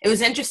 It was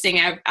interesting.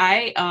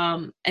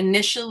 I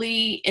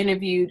initially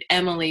interviewed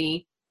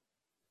Emily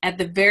at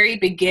the very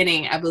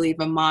beginning, I believe,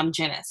 a mom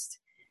gynist.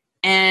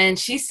 And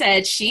she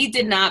said she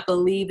did not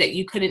believe that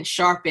you couldn't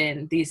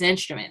sharpen these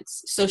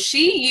instruments. So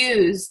she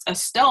used a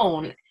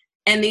stone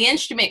and the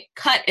instrument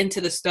cut into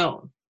the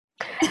stone.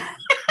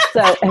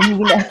 So,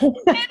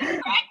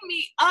 it cracked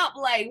me up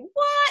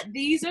what?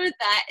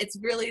 It's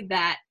really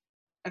that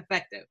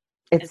effective.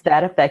 It's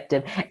that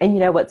effective. And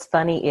what's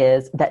funny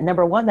is that,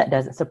 number one, that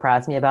doesn't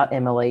surprise me about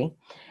Emily.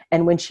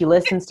 And when she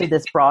listens to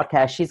this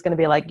broadcast, she's going to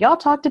be like, y'all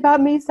talked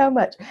about me so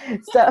much.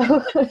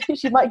 So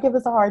she might give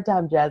us a hard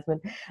time, Jasmine.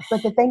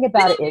 But the thing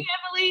about it is,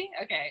 Emily.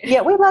 Okay.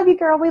 yeah, we love you,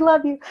 girl. We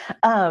love you.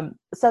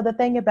 So the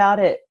thing about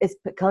it is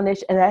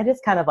clinicians, and that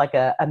is kind of like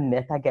a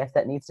myth, I guess,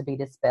 that needs to be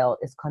dispelled,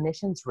 is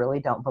clinicians really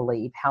don't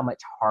believe how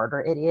much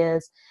harder it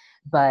is.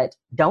 But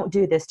don't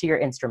do this to your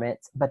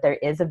instruments. But there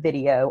is a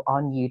video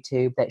on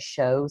YouTube that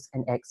shows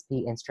an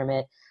XP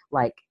instrument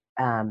like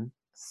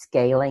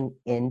scaling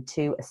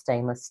into a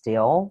stainless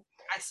steel.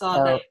 I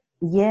saw that.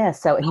 Yeah.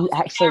 So, and you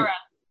actually,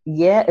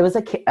 yeah, it was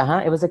a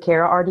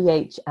Kara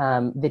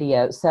RDH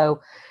video. So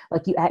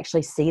like you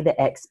actually see the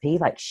XP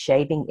like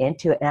shaving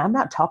into it. And I'm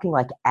not talking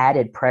like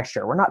added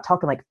pressure. We're not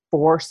talking like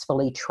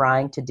forcefully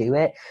trying to do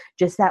it,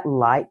 just that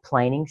light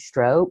planing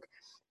stroke.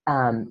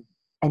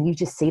 And you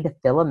just see the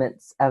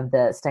filaments of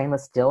the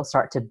stainless steel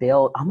start to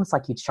build, almost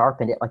like you'd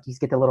sharpened it, like you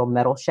get the little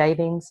metal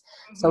shavings.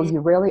 Mm-hmm. So you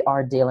really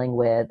are dealing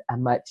with a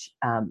much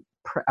a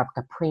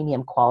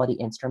premium quality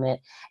instrument.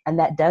 And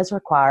that does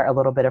require a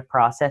little bit of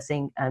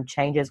processing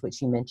changes,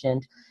 which you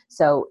mentioned.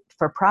 So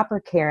for proper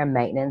care and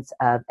maintenance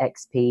of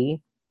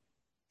XP,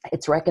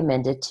 it's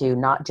recommended to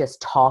not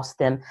just toss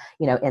them,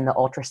 in the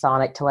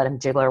ultrasonic to let them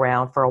jiggle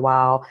around for a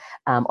while,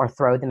 or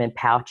throw them in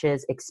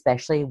pouches,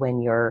 especially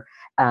when you're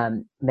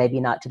maybe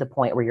not to the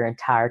point where your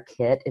entire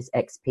kit is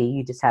XP.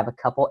 You just have a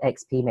couple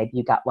XP. Maybe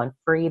you got one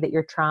free that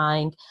you're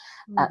trying.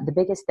 The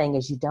biggest thing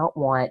is you don't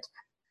want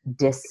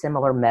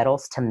dissimilar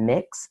metals to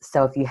mix.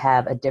 So if you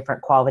have a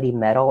different quality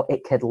metal,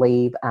 it could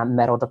leave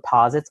metal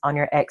deposits on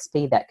your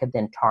XP that could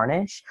then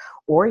tarnish,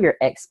 or your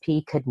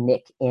XP could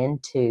nick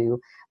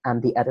into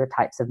the other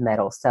types of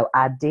metals. So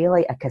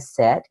ideally a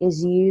cassette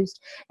is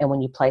used. And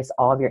when you place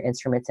all of your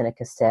instruments in a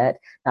cassette,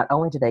 not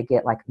only do they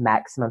get like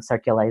maximum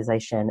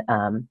circulation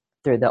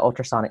through the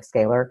ultrasonic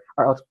scaler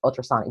or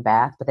ultrasonic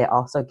bath, but they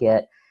also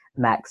get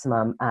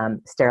maximum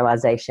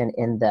sterilization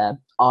in the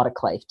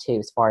autoclave too,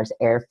 as far as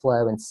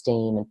airflow and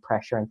steam and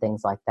pressure and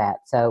things like that.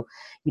 So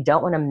you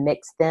don't want to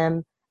mix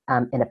them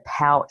in a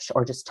pouch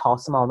or just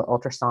toss them on the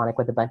ultrasonic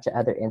with a bunch of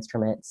other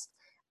instruments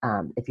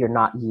if you're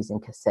not using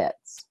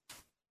cassettes.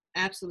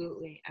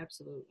 Absolutely.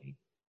 Absolutely.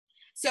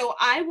 So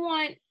I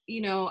want,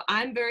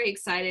 I'm very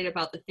excited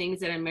about the things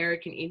that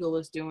American Eagle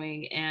is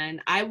doing,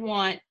 and I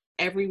want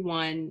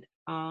everyone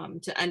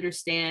to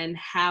understand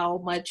how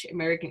much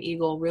American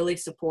Eagle really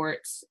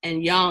supports,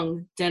 and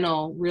Young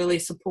Dental really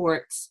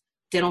supports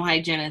dental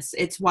hygienists.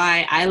 It's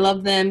why I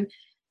love them.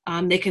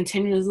 They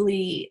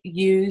continuously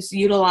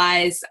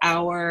utilize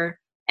our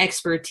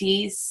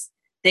expertise.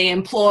 They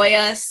employ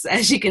us,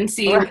 as you can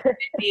see.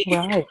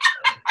 Right.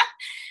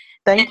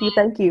 Thank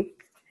you.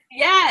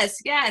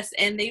 Yes.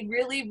 And they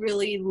really,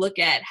 really look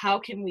at how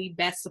can we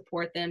best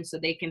support them so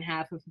they can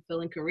have a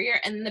fulfilling career,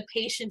 and the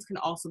patients can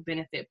also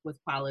benefit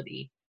with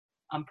quality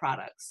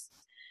products.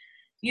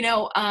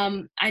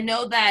 I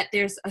know that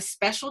there's a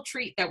special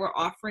treat that we're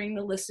offering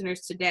the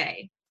listeners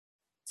today.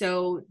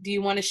 So do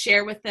you want to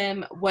share with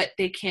them what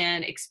they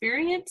can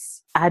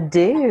experience? I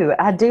do.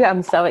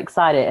 I'm so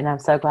excited, and I'm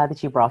so glad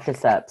that you brought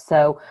this up.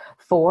 So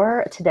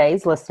for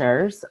today's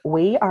listeners,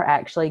 we are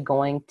actually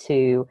going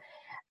to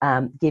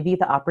give you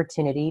the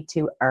opportunity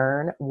to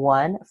earn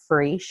one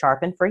free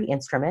Sharpen Free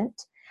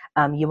instrument.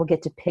 You will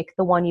get to pick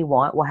the one you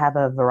want. We'll have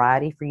a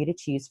variety for you to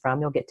choose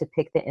from. You'll get to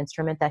pick the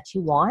instrument that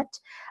you want.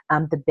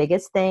 The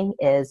biggest thing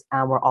is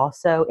we're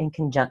also, in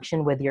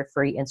conjunction with your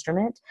free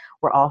instrument,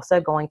 we're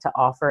also going to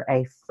offer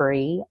a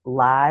free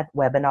live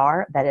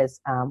webinar that is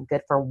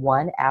good for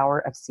 1 hour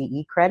of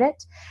CE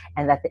credit.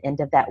 And at the end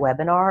of that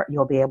webinar,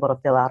 you'll be able to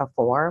fill out a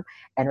form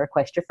and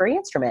request your free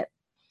instrument.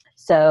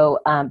 So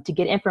to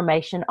get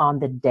information on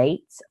the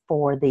dates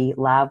for the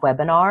live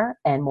webinar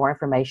and more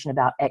information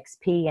about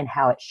XP and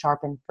how it's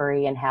Sharpen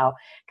Free and how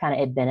kind of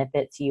it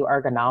benefits you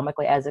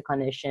ergonomically as a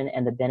clinician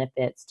and the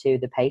benefits to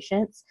the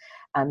patients,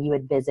 you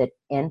would visit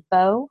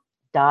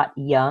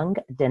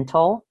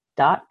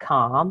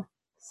info.youngdental.com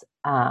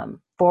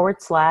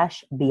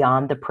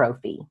 /Beyond the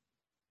Prophy.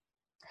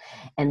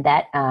 And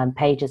that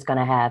page is going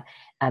to have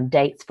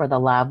dates for the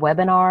live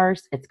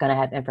webinars. It's going to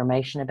have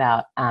information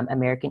about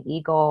American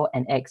Eagle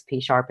and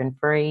XP Sharpen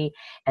Free.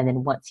 And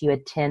then once you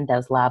attend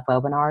those live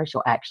webinars,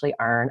 you'll actually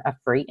earn a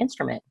free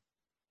instrument.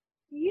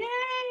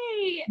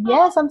 Yay!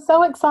 Yes, I'm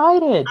so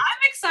excited.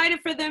 I'm excited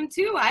for them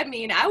too. I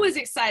mean, I was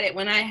excited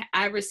when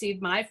I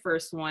received my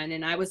first one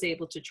and I was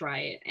able to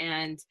try it.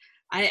 And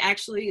I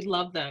actually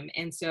love them.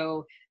 And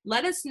so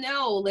let us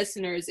know,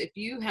 listeners, if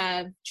you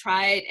have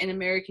tried an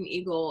American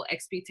Eagle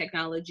XP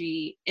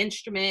technology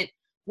instrument.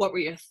 What were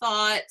your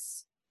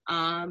thoughts?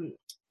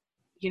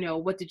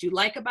 What did you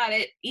like about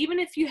it? Even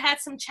if you had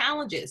some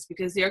challenges,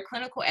 because there are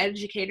clinical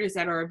educators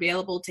that are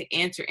available to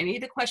answer any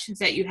of the questions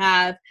that you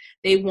have.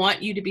 They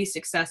want you to be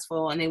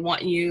successful, and they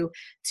want you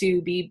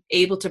to be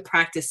able to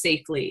practice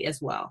safely as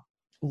well.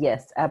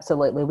 Yes,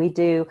 absolutely. We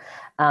do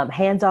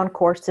hands-on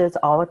courses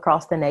all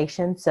across the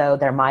nation. So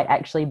there might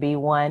actually be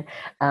one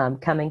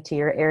coming to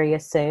your area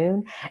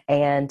soon.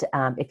 And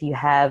if you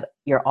have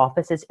your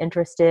office is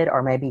interested,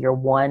 or maybe you're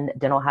one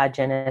dental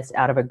hygienist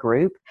out of a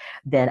group,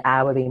 then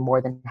I would be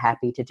more than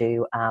happy to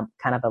do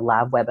kind of a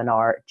live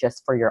webinar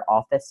just for your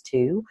office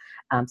too.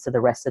 So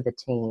the rest of the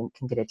team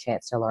can get a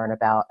chance to learn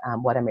about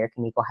what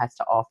American Eagle has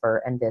to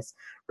offer and this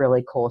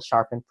really cool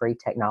sharpen free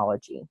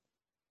technology.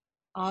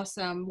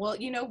 Awesome. Well,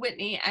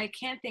 Whitney, I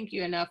can't thank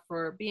you enough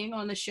for being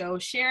on the show,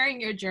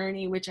 sharing your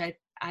journey, which I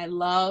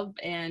love,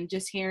 and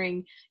just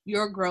hearing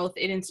your growth.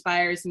 It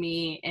inspires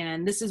me.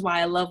 And this is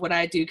why I love what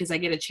I do, because I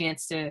get a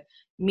chance to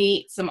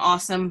meet some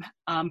awesome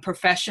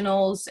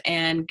professionals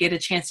and get a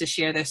chance to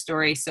share their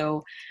story.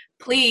 So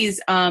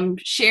please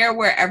share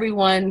where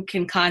everyone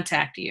can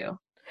contact you.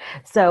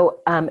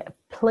 So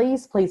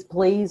please, please,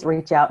 please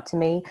reach out to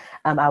me.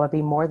 I would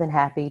be more than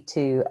happy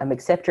to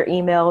accept your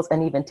emails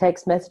and even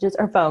text messages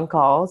or phone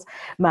calls.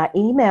 My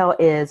email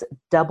is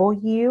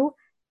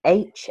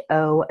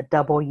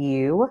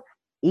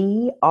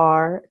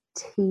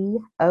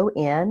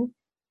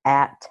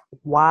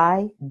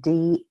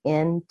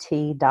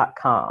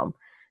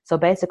So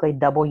basically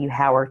W.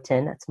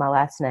 Howerton, that's my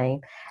last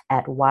name,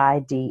 at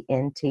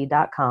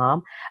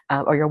ydnt.com.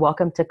 Or you're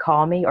welcome to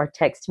call me or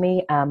text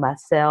me. My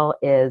cell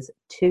is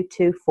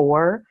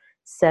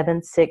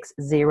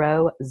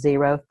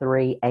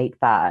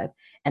 224-760-0385.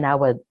 And I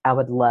would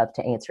love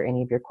to answer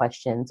any of your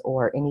questions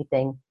or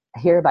anything,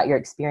 hear about your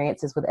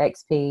experiences with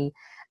XP,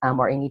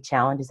 or any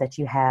challenges that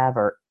you have,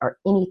 or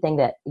anything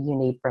that you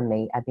need from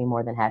me. I'd be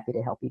more than happy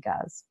to help you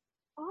guys.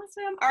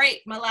 Awesome. All right.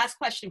 My last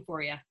question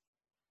for you.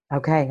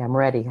 Okay. I'm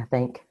ready, I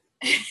think.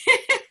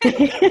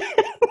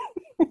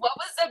 What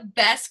was the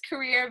best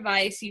career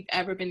advice you've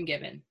ever been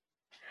given?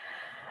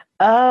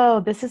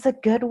 Oh, this is a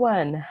good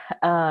one.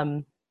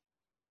 Well,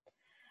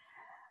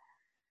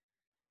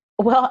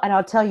 and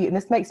I'll tell you, and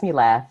this makes me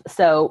laugh.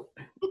 So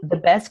the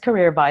best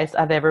career advice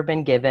I've ever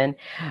been given,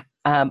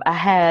 I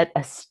had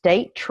a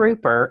state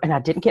trooper, and I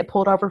didn't get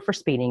pulled over for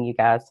speeding, you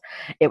guys.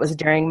 It was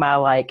during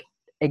my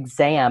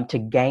exam to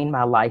gain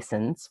my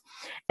license.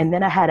 And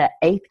then I had an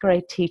 8th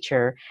grade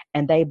teacher,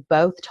 and they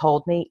both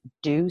told me,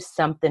 do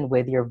something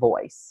with your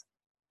voice.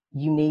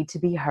 You need to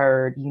be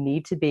heard. You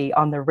need to be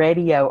on the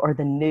radio or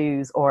the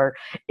news or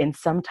in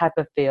some type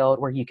of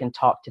field where you can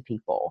talk to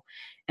people.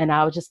 And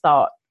I just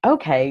thought,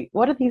 okay,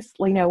 what are these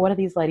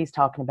ladies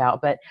talking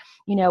about? But,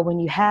 when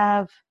you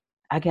have,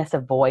 I guess, a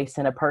voice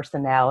and a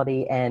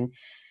personality and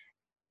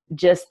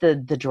just the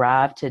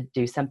drive to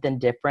do something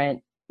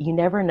different, you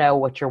never know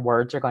what your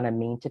words are going to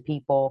mean to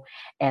people.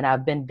 And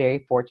I've been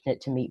very fortunate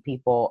to meet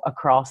people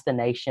across the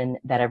nation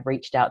that have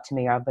reached out to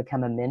me, or I've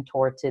become a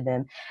mentor to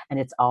them. And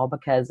it's all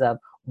because of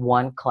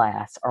one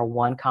class or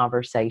one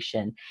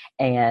conversation.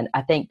 And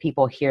I think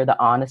people hear the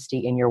honesty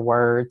in your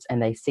words, and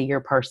they see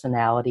your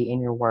personality in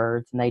your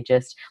words, and they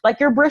just, like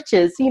your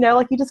britches, you're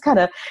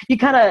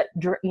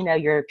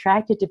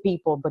attracted to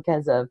people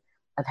because of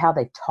how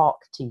they talk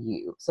to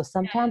you. So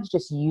sometimes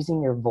just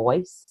using your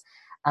voice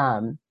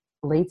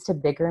leads to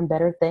bigger and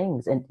better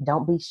things. And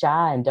don't be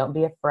shy and don't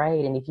be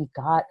afraid. And if you've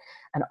got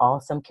an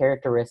awesome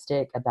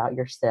characteristic about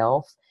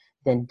yourself,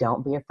 then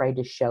don't be afraid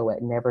to show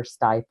it. Never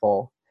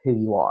stifle who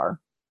you are.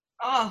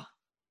 Oh,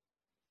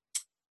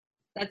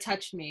 that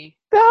touched me.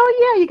 Oh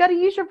yeah, you got to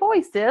use your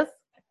voice, sis.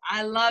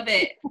 I love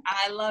it.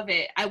 I love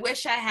it. I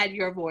wish I had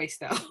your voice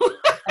though.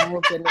 Oh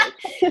goodness.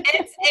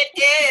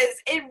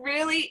 It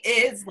really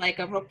is like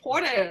a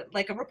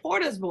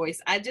reporter's voice.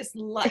 I just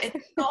love it.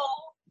 So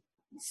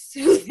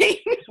soothing.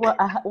 Well,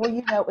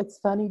 it's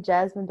funny,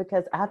 Jasmine,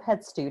 because I've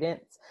had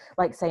students,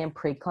 like say in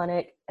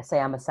pre-clinic, say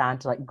I'm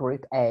assigned to like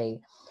group A,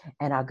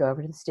 and I'll go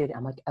over to the student.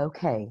 I'm like,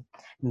 okay,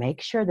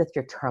 make sure that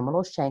your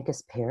terminal shank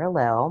is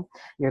parallel.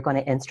 You're going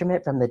to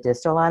instrument from the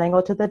distal line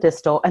angle to the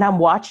distal. And I'm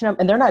watching them,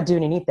 and they're not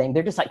doing anything.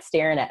 They're just like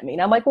staring at me.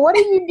 And I'm like, what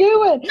are you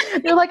doing?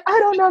 They're like, I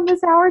don't know,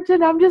 Miss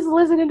Howerton. I'm just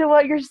listening to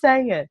what you're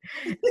saying.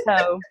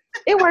 So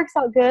it works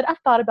out good. I've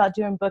thought about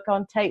doing book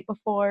on tape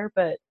before,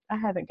 but I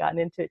haven't gotten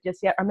into it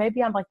just yet. Or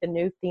maybe I'm like the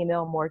new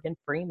female Morgan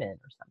Freeman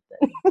or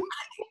something.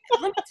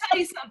 Let me tell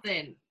you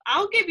something.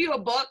 I'll give you a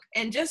book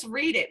and just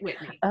read it with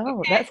me. Oh,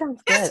 okay? That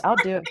sounds good. I'll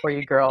do it for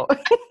you, girl.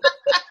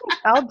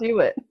 I'll do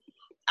it.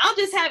 I'll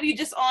just have you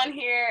just on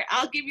here.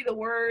 I'll give you the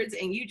words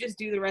and you just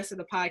do the rest of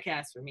the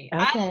podcast for me.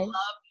 Okay. I love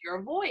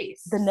your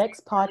voice. The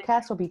next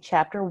podcast will be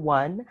chapter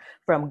 1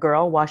 from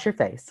Girl Wash Your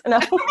Face. No.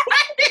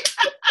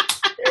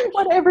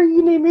 Whatever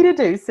you need me to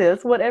do,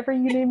 sis. Whatever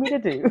you need me to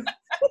do.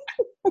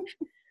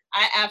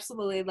 I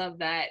absolutely love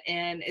that.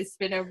 And it's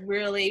been a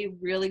really,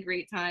 really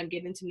great time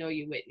getting to know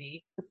you,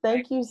 Whitney.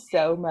 Thank you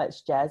so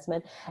much,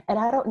 Jasmine. And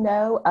I don't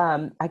know,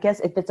 I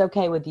guess if it's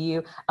okay with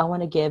you, I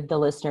want to give the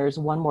listeners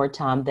one more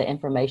time the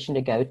information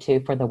to go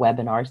to for the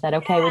webinar. Is that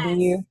okay with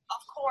you?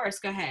 Of course.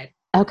 Go ahead.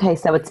 Okay.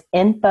 So it's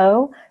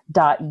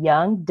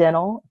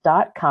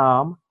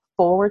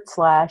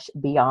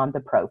info.youngdental.com/beyond the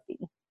prophy.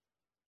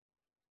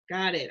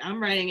 Got it.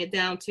 I'm writing it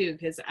down too,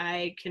 because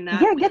I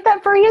cannot. Yeah, get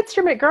that free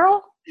instrument,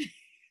 girl.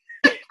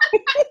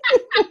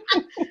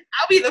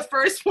 I'll be the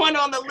first one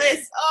on the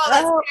list. Oh,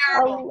 that's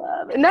terrible. I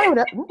love it. No,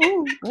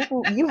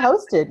 you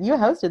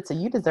hosted, so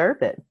you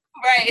deserved it.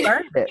 Right. You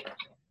earned it.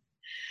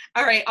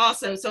 All right,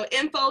 awesome. So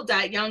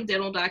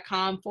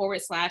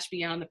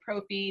info.youngdental.com/beyond the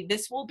prophy.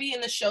 This will be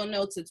in the show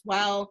notes as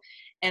well.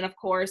 And of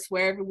course,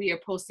 wherever we are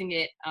posting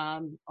it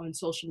on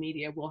social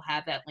media, we'll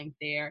have that link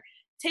there.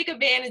 Take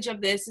advantage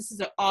of this. This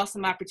is an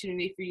awesome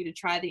opportunity for you to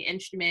try the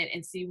instrument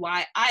and see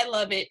why I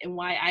love it and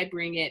why I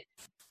bring it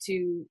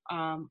to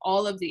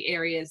all of the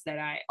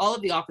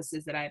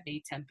offices that I've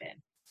made temp in.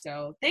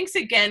 So thanks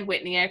again,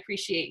 Whitney. I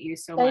appreciate you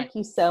so much. Thank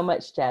you so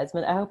much,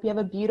 Jasmine. I hope you have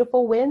a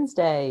beautiful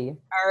Wednesday.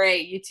 All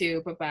right, you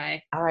too.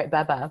 Bye-bye. All right,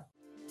 bye-bye.